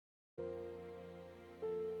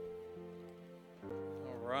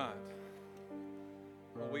right.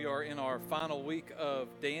 Well, we are in our final week of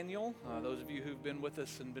Daniel. Those of you who've been with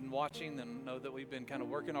us and been watching and know that we've been kind of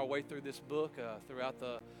working our way through this book throughout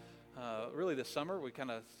really the summer. We kind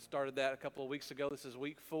of started that a couple of weeks ago. This is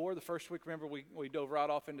week 4. The first week, remember, we dove right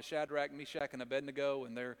off into Shadrach, Meshach, and Abednego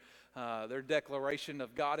and their declaration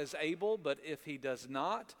of God is able, but if he does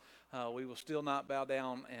not, we will still not bow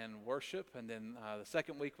down and worship. And then the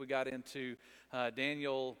second week we got into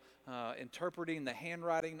Daniel interpreting the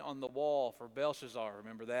handwriting on the wall for Belshazzar.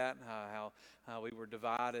 Remember that? How we were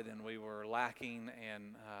divided and we were lacking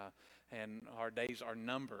and our days are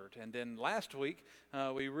numbered. And then last week,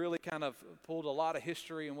 we really kind of pulled a lot of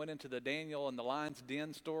history and went into the Daniel and the lion's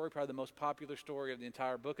den story, probably the most popular story of the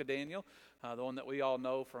entire book of Daniel, the one that we all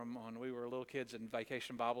know from when we were little kids in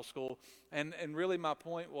Vacation Bible School. And really my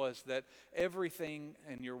point was that everything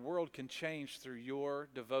in your world can change through your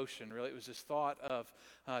devotion. Really, it was this thought of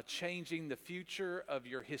changing the future of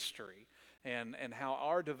your history and how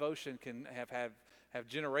our devotion can have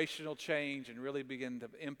generational change and really begin to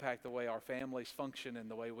impact the way our families function and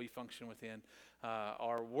the way we function within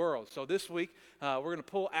our world. So this week, we're going to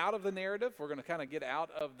pull out of the narrative. We're going to kind of get out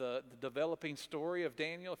of the developing story of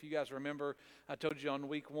Daniel. If you guys remember, I told you on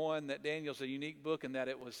week 1 that Daniel's a unique book and that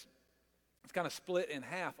it's kind of split in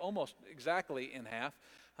half, almost exactly in half.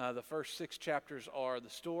 The first 6 chapters are the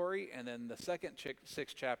story, and then the second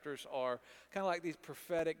 6 chapters are kind of like these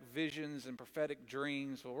prophetic visions and prophetic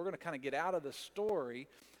dreams. Well, we're going to kind of get out of the story,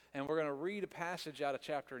 and we're going to read a passage out of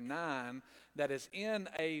chapter 9 that is in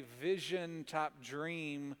a vision-type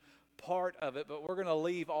dream part of it, but we're going to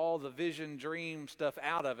leave all the vision dream stuff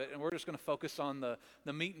out of it, and we're just going to focus on the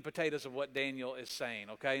meat and potatoes of what Daniel is saying,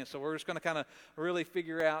 okay? And so we're just going to kind of really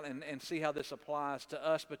figure out and see how this applies to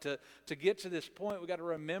us. But to get to this point, we got to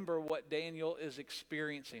remember what Daniel is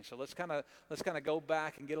experiencing. So let's kind of go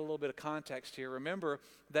back and get a little bit of context here. Remember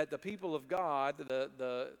that the people of God,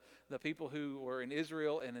 the people who were in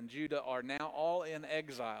Israel and in Judah, are now all in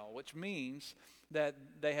exile, which means that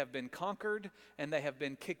they have been conquered and they have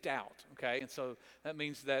been kicked out, okay? And so that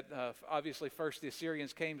means that obviously first the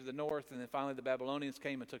Assyrians came to the north, and then finally the Babylonians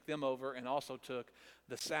came and took them over and also took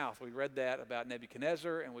the south. We read that about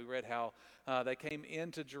Nebuchadnezzar, and we read how they came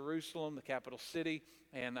into Jerusalem, the capital city,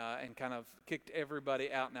 and kind of kicked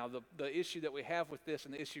everybody out. Now the issue that we have with this,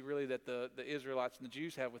 and the issue really that the Israelites and the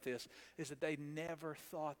Jews have with this, is that they never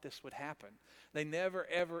thought this would happen. They never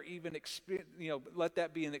ever even let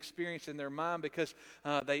that be an experience in their mind, because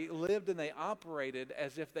they lived and they operated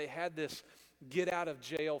as if they had this get out of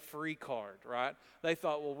jail free card, right? They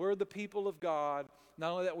thought, well, we're the people of God.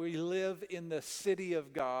 Not only that, we live in the city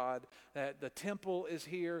of God, that the temple is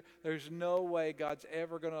here. There's no way God's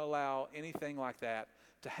ever going to allow anything like that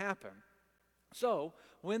to happen. So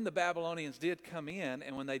when the Babylonians did come in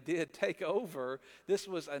and when they did take over, this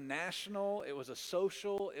was a national, it was a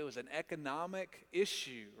social, it was an economic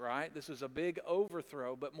issue, right? This was a big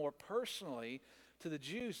overthrow, but more personally to the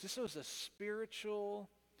Jews, this was a spiritual,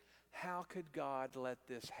 how could God let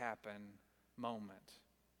this happen moment.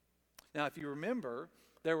 Now, if you remember,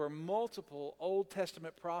 there were multiple Old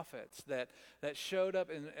Testament prophets that showed up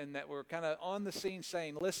and that were kind of on the scene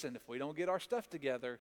saying, listen, if we don't get our stuff together,